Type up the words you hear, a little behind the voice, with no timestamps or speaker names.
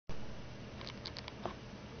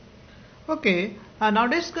Okay, now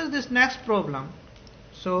discuss this next problem.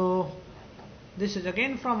 So this is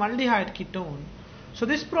again from aldehyde ketone. So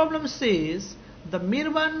this problem says the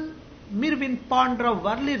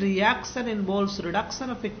Mirwin-Pondra-Worley reaction involves reduction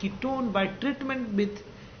of a ketone by treatment with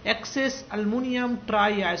excess aluminum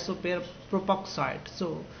triisopropoxide.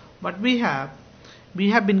 So what we have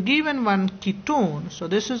been given one ketone. So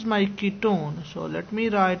this is my ketone. So let me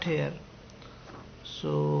write here.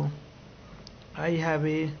 So I have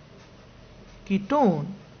a ketone,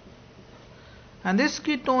 and this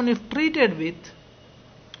ketone, if treated with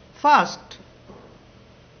first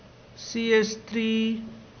CH3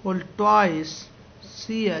 whole twice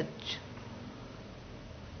CHO3,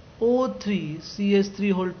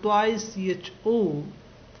 CH3 whole twice CHO,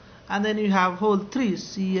 and then you have whole 3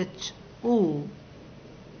 CHO,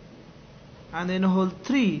 and then whole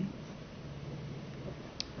 3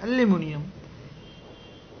 aluminum.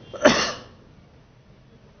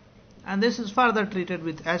 And this is further treated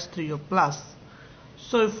with H3O plus.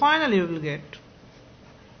 So finally you will get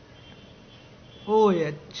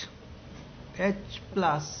OH H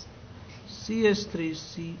plus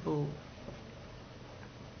CH3CO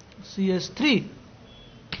CH3.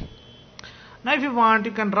 Now if you want,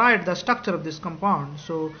 you can write the structure of this compound.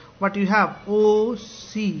 So what you have,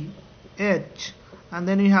 OCH, and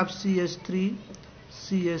then you have CH3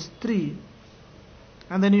 CH3,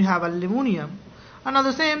 and then you have aluminum. And now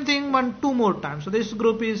the same thing two more times. So this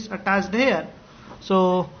group is attached here.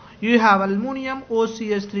 So you have aluminum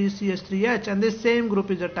OCH3CH3H, and this same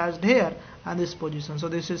group is attached here and this position. So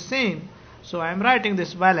this is same. So I am writing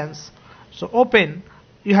this valence. So open.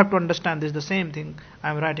 You have to understand this the same thing.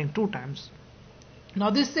 I am writing two times.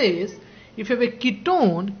 Now this says if you have a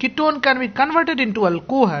ketone can be converted into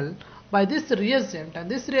alcohol by this reagent,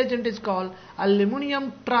 and this reagent is called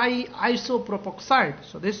aluminum triisopropoxide.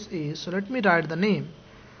 So this is, so let me write the name.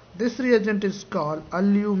 This reagent is called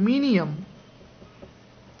aluminium.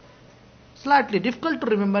 Slightly difficult to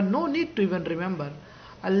remember, no need to even remember.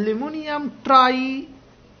 Aluminum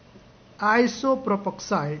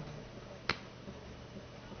triisopropoxide.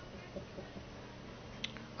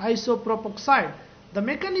 The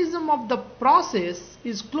mechanism of the process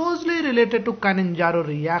is closely related to Cannizzaro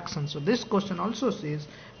reaction. So this question also says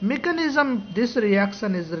mechanism, this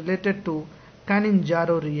reaction is related to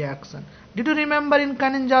Cannizzaro reaction. Did you remember in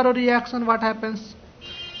Cannizzaro reaction what happens?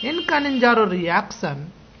 In Cannizzaro reaction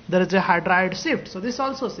there is a hydride shift. So this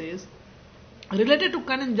also says related to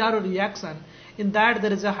Cannizzaro reaction, in that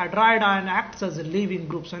there is a hydride ion acts as a leaving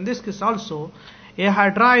group. So in this case also a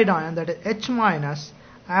hydride ion, that is H minus,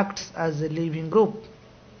 acts as a leaving group.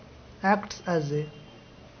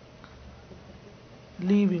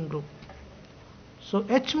 So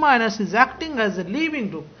H minus is acting as a leaving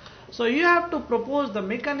group. So you have to propose the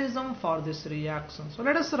mechanism for this reaction. So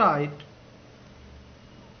let us write.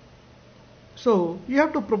 So you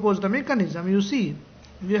have to propose the mechanism. You see,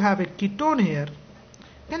 you have a ketone here.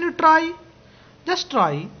 Can you try? Just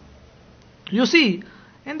try. You see,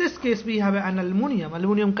 in this case we have an aluminum.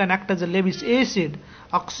 Aluminum can act as a Lewis acid.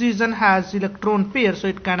 Oxygen has electron pair, so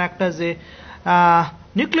it can act as a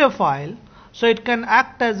nucleophile. So it can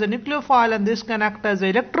act as a nucleophile, and this can act as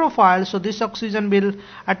a electrophile. So this oxygen will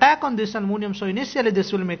attack on this aluminum. So initially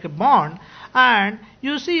this will make a bond, and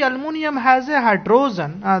you see aluminum has a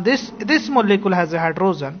hydrogen. This molecule has a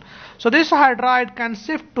hydrogen. So this hydride can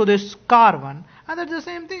shift to this carbon, and that's the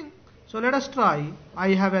same thing. So let us try. I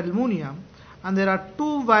have aluminum, and there are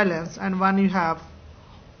two valence, and one you have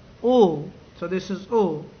O. So this is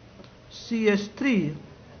O, CH3,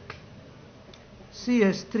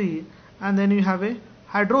 and then you have a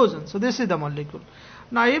hydrogen. So this is the molecule.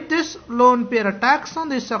 Now if this lone pair attacks on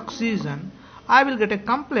this oxygen, I will get a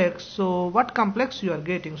complex. So what complex you are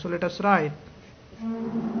getting? So let us write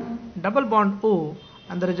double bond O,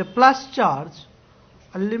 and there is a plus charge,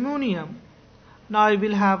 aluminum. Now I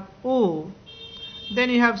will have O,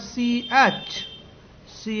 then you have CH,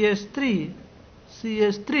 CH3.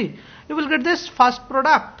 You will get this first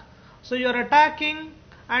product. So you are attacking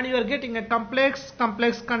and you are getting a complex.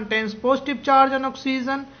 Complex contains positive charge on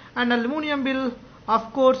oxygen, and aluminum will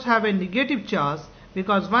of course have a negative charge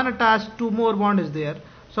because one attached, two more bond is there.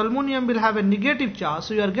 So aluminum will have a negative charge.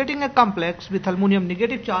 So you are getting a complex with aluminum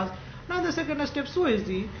negative charge. Now the second step so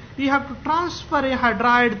easy. You have to transfer a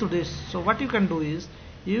hydride to this. So what you can do is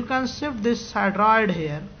you can shift this hydride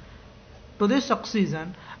here to this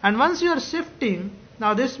oxygen, and once you are shifting,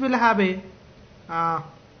 now this will have a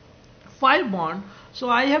 5 bond. So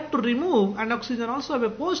I have to remove, and oxygen also have a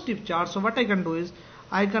positive charge. So what I can do is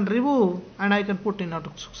I can remove and I can put in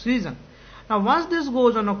oxygen. Now once this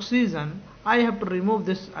goes on oxygen, I have to remove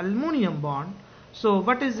this aluminum bond. So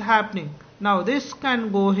what is happening? Now this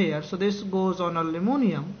can go here. So this goes on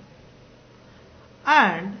aluminum,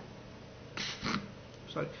 and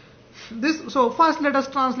sorry, this. So first let us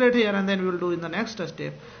translate here, and then we will do in the next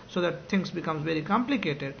step, so that things becomes very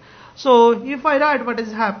complicated. So if I write what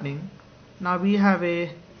is happening, now we have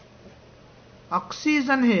a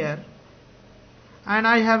oxygen here, and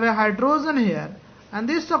I have a hydrogen here, and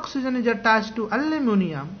this oxygen is attached to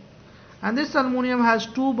aluminum, and this aluminum has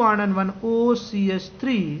 2 bonds and 1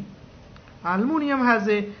 OCH3. Aluminum has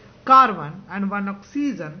a carbon and 1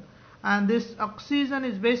 oxygen, and this oxygen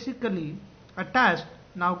is basically attached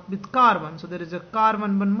now with carbon. So there is a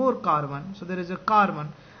carbon, one more carbon, so there is a carbon,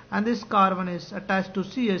 and this carbon is attached to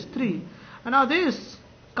CH3, and now this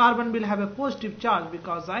carbon will have a positive charge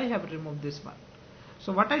because I have removed this one.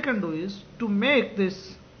 So what I can do is, to make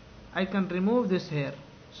this, I can remove this here.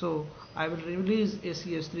 So I will release a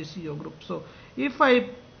CH3CO group. So if I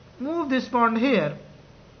move this bond here,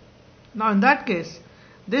 now in that case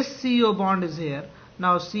this CO bond is here,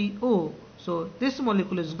 now CO, so this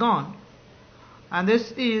molecule is gone, and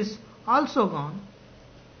this is also gone.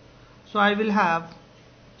 So I will have,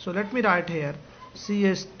 so let me write here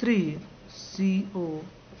CH3 CO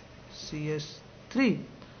CH3.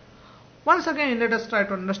 Once again, let us try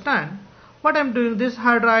to understand what I am doing. This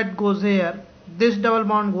hydride goes here, this double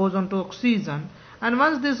bond goes onto oxygen, and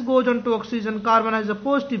once this goes onto oxygen, carbon has a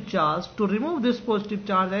positive charge. To remove this positive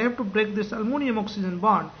charge, I have to break this aluminum oxygen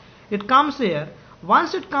bond. It comes here.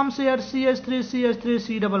 Once it comes here, CH3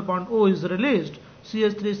 C double bond O is released.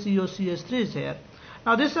 CH3CO CH3 is here.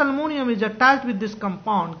 Now this aluminum is attached with this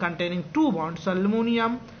compound containing 2 bonds. So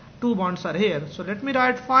aluminum, 2 bonds are here. So let me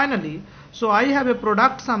write finally. So I have a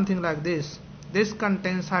product something like this. This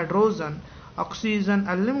contains hydrogen, oxygen,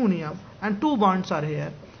 aluminum, and 2 bonds are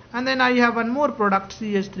here. And then I have one more product,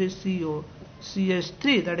 CH3CO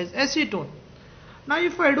CH3, that is acetone. Now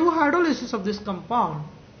if I do hydrolysis of this compound,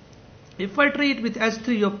 if I treat with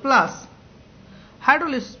H3O plus,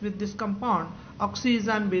 hydrolysis with this compound,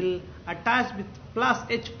 oxygen will attach with plus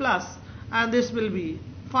H plus, and this will be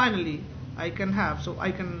finally I can have, so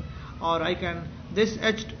I can this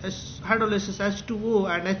hydrolysis H2O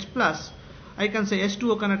and H plus, I can say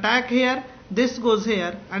H2O can attack here, this goes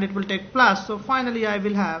here, and it will take plus. So finally I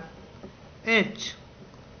will have H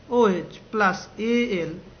OH plus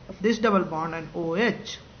Al, this double bond, and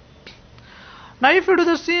OH. Now if you do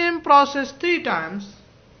the same process 3 times,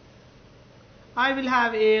 I will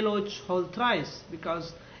have ALOH whole thrice,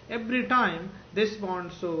 because every time this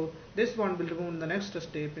bond, so this bond will remove in the next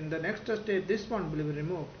step, in the next step this bond will be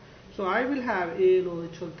removed. So I will have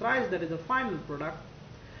ALOH whole thrice, that is the final product,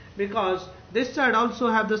 because this side also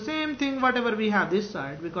have the same thing whatever we have this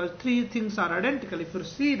side, because 3 things are identical. If you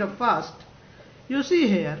see the first, you see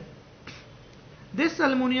here, this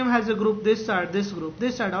aluminum has a group, this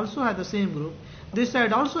side also has the same group, this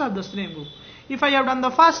side also have the same group. If I have done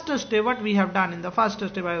the first step, what we have done in the first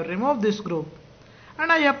step, I have removed this group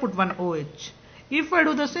and I have put one OH. If I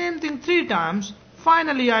do the same thing 3 times,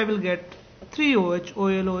 finally I will get 3 OH,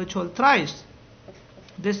 OLOH whole thrice.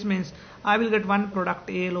 This means I will get one product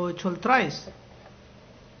ALOH whole thrice.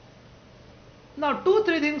 Now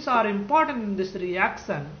 2-3 things are important in this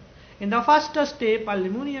reaction. In the first step,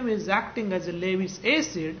 aluminum is acting as a Lewis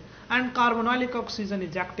acid and carbonylic oxygen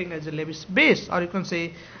is acting as a Lewis base, or you can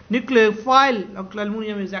say nucleophile.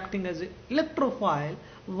 Aluminum is acting as an electrophile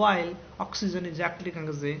while oxygen is acting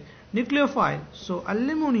as a nucleophile. So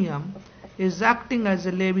aluminum is acting as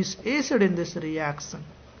a Lewis acid in this reaction.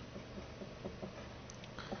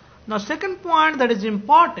 Now second point that is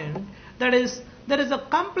important, that is there is a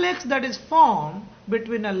complex that is formed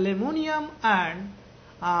between aluminum and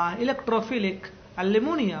electrophilic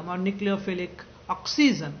aluminum or nucleophilic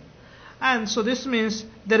oxygen, and so this means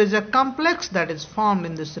there is a complex that is formed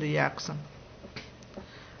in this reaction.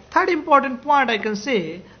 Third important point, I can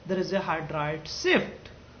say there is a hydride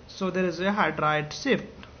shift. So there is a hydride shift,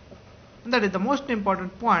 and that is the most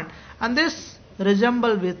important point, and this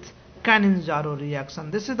resembles with Cannizzaro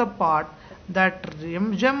reaction. This is the part that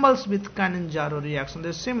resembles with Cannizzaro reaction.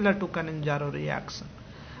 This is similar to Cannizzaro reaction.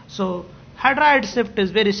 So hydride shift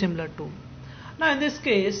is very similar to. Now in this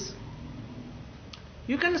case,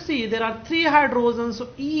 you can see there are 3 hydrogens, so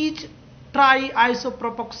each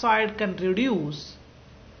triisopropoxide can reduce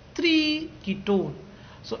 3 ketone.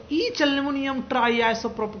 So each aluminum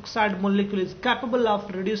triisopropoxide molecule is capable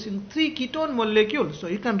of reducing 3 ketone molecules. So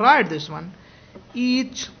you can write this one,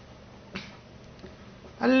 each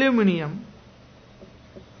aluminum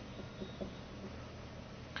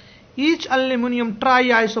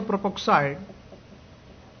triisopropoxide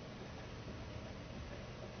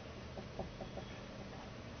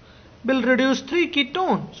will reduce 3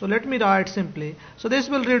 ketone. So let me write simply. So this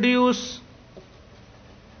will reduce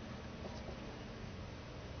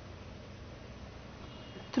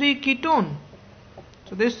 3 ketone.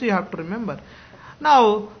 So this you have to remember.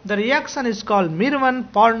 Now the reaction is called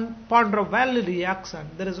Mirvan-Pondrovalli reaction.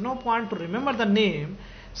 There is no point to remember the name.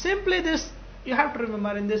 Simply this you have to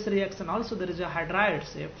remember, in this reaction also there is a hydride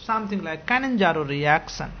shape, something like Cannizzaro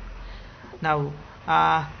reaction. Now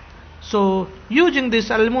so using this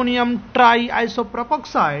aluminum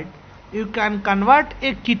triisopropoxide, you can convert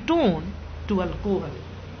a ketone to alcohol.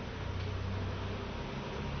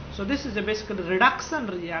 So this is a basically reduction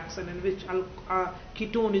reaction in which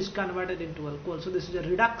ketone is converted into alcohol. So this is a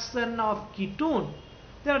reduction of ketone.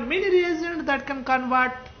 There are many reagents that can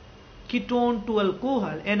convert ketone to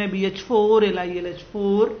alcohol. NaBH4,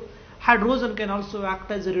 LiLH4. Hydrogen can also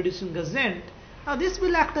act as a reducing agent. Now this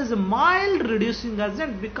will act as a mild reducing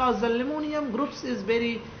agent because the aluminum groups is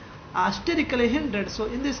very sterically hindered. So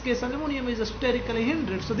in this case aluminum is sterically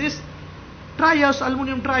hindered. So this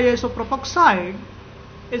aluminum triisopropoxide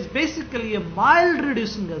is basically a mild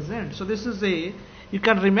reducing agent. So this is a, you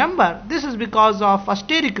can remember, this is because of a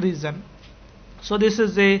steric reason. So this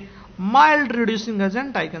is a mild reducing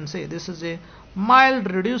agent, I can say. This is a mild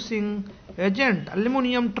reducing agent.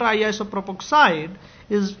 Aluminum triisopropoxide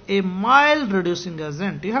is a mild reducing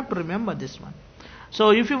agent. You have to remember this one.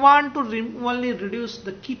 So if you want to only reduce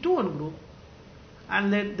the ketone group,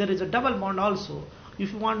 and then there is a double bond also,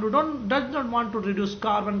 if you want to does not want to reduce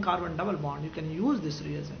carbon-carbon double bond, you can use this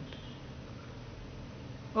reagent.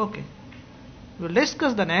 Okay, we'll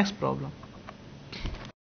discuss the next problem.